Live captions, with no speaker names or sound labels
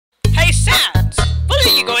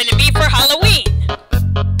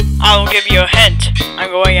Hint,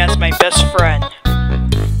 I'm going as my best friend.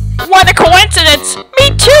 What a coincidence!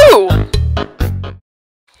 Me too!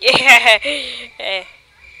 Yeah, hey,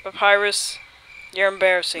 Papyrus, you're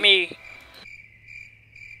embarrassing me.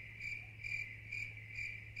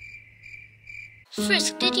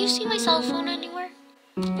 Frisk, did you see my cell phone anywhere?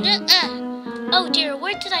 Oh dear,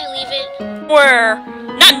 where did I leave it? Where?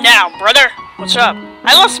 Not now, brother. What's up?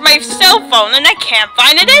 I lost my cell phone and I can't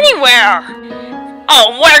find it anywhere.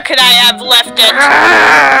 Oh, where could I have left it?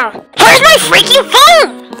 Where's my freaking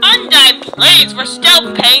phone? Undyne, please. We're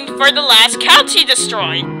still paying for the last couch he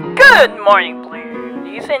destroyed. Good morning,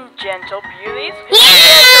 ladies and gentle beauties.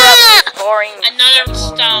 Yeah! Boring. Another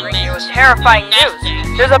installment. It was terrifying news.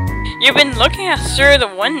 You've been looking at through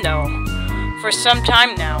the window for some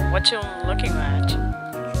time now. What you looking at?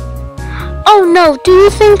 Oh no, do you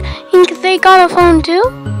think they got a phone too?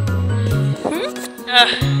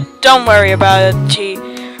 Don't worry about it, T.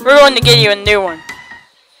 We're going to get you a new one.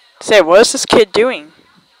 Say, what is this kid doing?